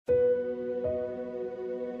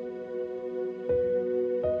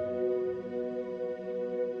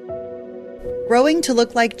Growing to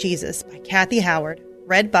Look Like Jesus by Kathy Howard,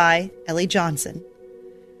 read by Ellie Johnson.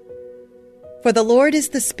 For the Lord is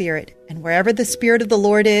the Spirit, and wherever the Spirit of the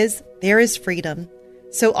Lord is, there is freedom.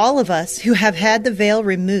 So all of us who have had the veil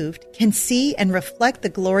removed can see and reflect the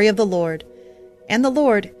glory of the Lord. And the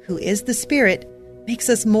Lord, who is the Spirit, makes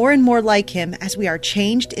us more and more like Him as we are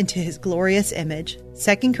changed into His glorious image.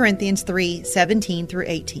 2 Corinthians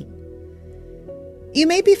 3:17-18. You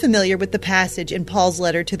may be familiar with the passage in Paul's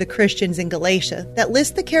letter to the Christians in Galatia that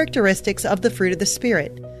lists the characteristics of the fruit of the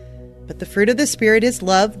Spirit. But the fruit of the Spirit is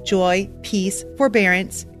love, joy, peace,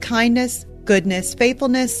 forbearance, kindness, goodness,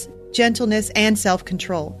 faithfulness, gentleness, and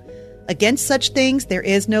self-control. Against such things there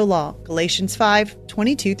is no law. Galatians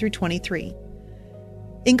 5:22-23.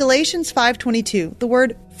 In Galatians 5:22, the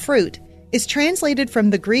word fruit is translated from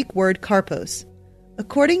the Greek word karpos.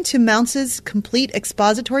 According to Mounce's Complete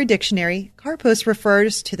Expository Dictionary, karpos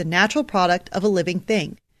refers to the natural product of a living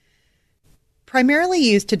thing. Primarily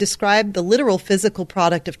used to describe the literal physical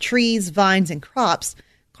product of trees, vines, and crops,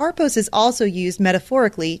 karpos is also used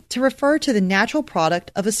metaphorically to refer to the natural product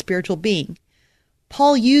of a spiritual being.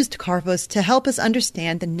 Paul used karpos to help us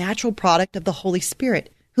understand the natural product of the Holy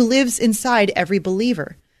Spirit, who lives inside every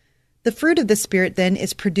believer. The fruit of the Spirit, then,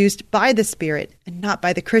 is produced by the Spirit and not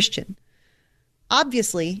by the Christian.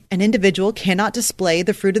 Obviously, an individual cannot display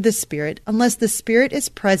the fruit of the Spirit unless the Spirit is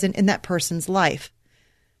present in that person's life.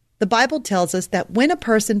 The Bible tells us that when a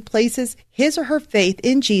person places his or her faith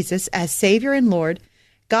in Jesus as Savior and Lord,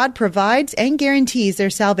 God provides and guarantees their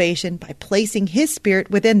salvation by placing His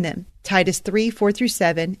Spirit within them, Titus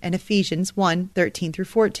 3:4-7 and Ephesians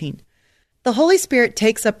 1:13-14. The Holy Spirit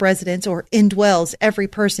takes up residence or indwells every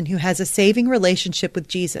person who has a saving relationship with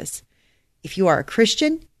Jesus. If you are a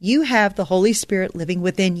Christian, you have the Holy Spirit living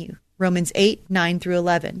within you, Romans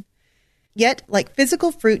 8:9-11. Yet, like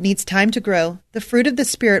physical fruit needs time to grow, the fruit of the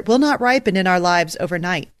Spirit will not ripen in our lives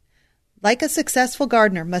overnight. Like a successful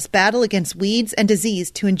gardener must battle against weeds and disease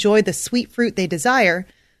to enjoy the sweet fruit they desire,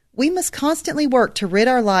 we must constantly work to rid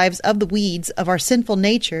our lives of the weeds of our sinful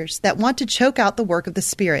natures that want to choke out the work of the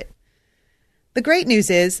Spirit. The great news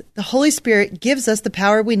is, the Holy Spirit gives us the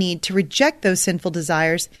power we need to reject those sinful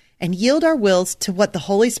desires and yield our wills to what the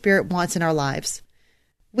Holy Spirit wants in our lives.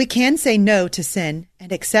 We can say no to sin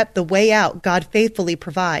and accept the way out God faithfully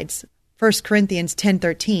provides, 1 Corinthians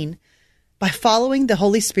 10:13, by following the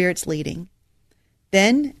Holy Spirit's leading.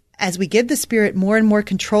 Then, as we give the Spirit more and more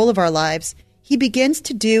control of our lives, He begins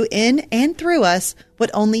to do in and through us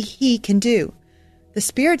what only He can do. The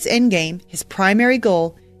Spirit's endgame, His primary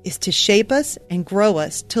goal, is to shape us and grow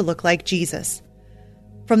us to look like Jesus.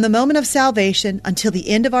 From the moment of salvation until the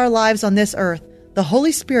end of our lives on this earth, the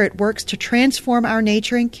Holy Spirit works to transform our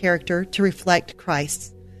nature and character to reflect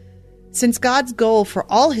Christ's. Since God's goal for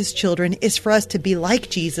all His children is for us to be like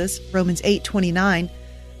Jesus, Romans 8:29,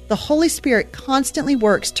 the Holy Spirit constantly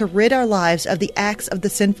works to rid our lives of the acts of the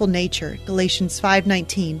sinful nature, Galatians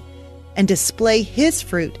 5:19, and display His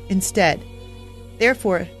fruit instead.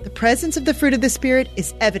 Therefore, the presence of the fruit of the Spirit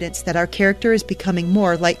is evidence that our character is becoming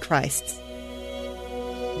more like Christ's.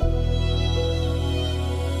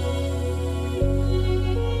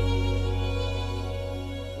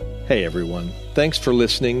 Hey everyone, thanks for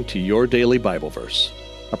listening to Your Daily Bible Verse,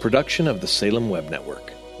 a production of the Salem Web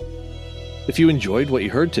Network. If you enjoyed what you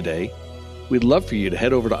heard today, we'd love for you to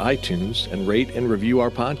head over to iTunes and rate and review our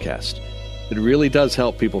podcast. It really does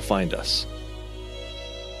help people find us.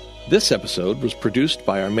 This episode was produced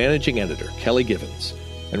by our managing editor, Kelly Givens,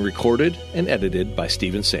 and recorded and edited by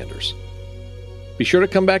Stephen Sanders. Be sure to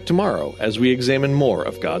come back tomorrow as we examine more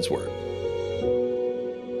of God's Word.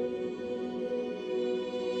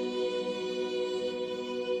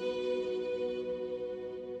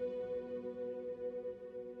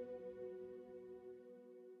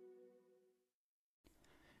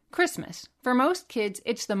 Christmas. For most kids,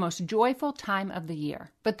 it's the most joyful time of the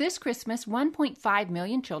year. But this Christmas, 1.5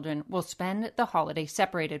 million children will spend the holiday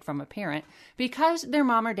separated from a parent because their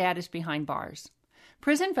mom or dad is behind bars.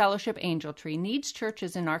 Prison Fellowship Angel Tree needs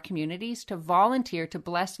churches in our communities to volunteer to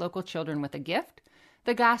bless local children with a gift,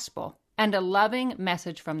 the gospel, and a loving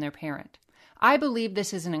message from their parent. I believe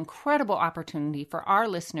this is an incredible opportunity for our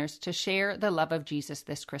listeners to share the love of Jesus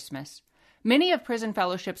this Christmas. Many of Prison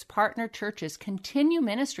Fellowship's partner churches continue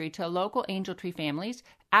ministry to local Angel Tree families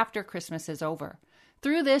after Christmas is over.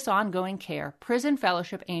 Through this ongoing care, Prison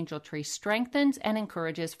Fellowship Angel Tree strengthens and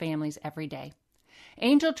encourages families every day.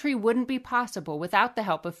 Angel Tree wouldn't be possible without the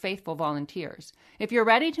help of faithful volunteers. If you're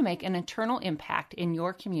ready to make an eternal impact in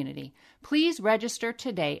your community, please register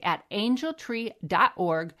today at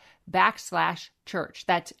angeltree.org/church.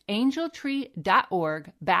 That's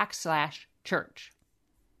angeltree.org/church.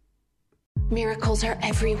 Miracles are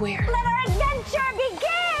everywhere. Let our adventure begin!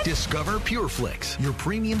 Discover PureFlix, your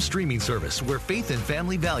premium streaming service where faith and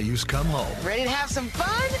family values come home. Ready to have some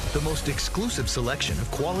fun? The most exclusive selection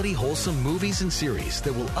of quality, wholesome movies and series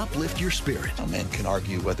that will uplift your spirit. A man can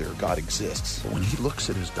argue whether God exists, but when he looks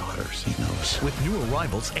at his daughters, he knows. With new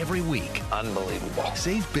arrivals every week. Unbelievable.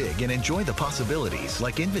 Save big and enjoy the possibilities,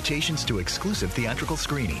 like invitations to exclusive theatrical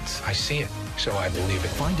screenings. I see it, so I believe it.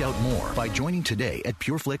 Find out more by joining today at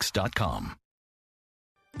pureflix.com.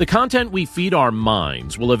 The content we feed our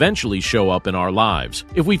minds will eventually show up in our lives.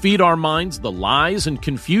 If we feed our minds the lies and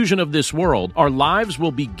confusion of this world, our lives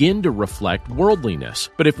will begin to reflect worldliness.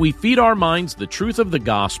 But if we feed our minds the truth of the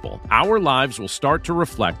gospel, our lives will start to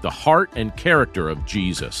reflect the heart and character of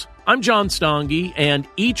Jesus. I'm John Stange, and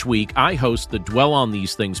each week I host the Dwell on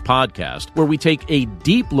These Things podcast, where we take a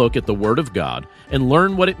deep look at the Word of God and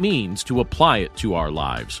learn what it means to apply it to our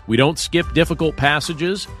lives. We don't skip difficult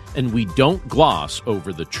passages, and we don't gloss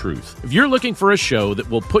over the truth. If you're looking for a show that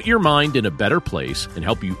will put your mind in a better place and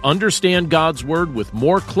help you understand God's Word with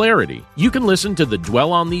more clarity, you can listen to the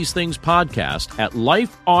Dwell on These Things podcast at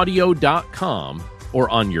lifeaudio.com or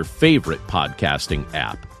on your favorite podcasting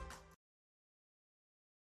app.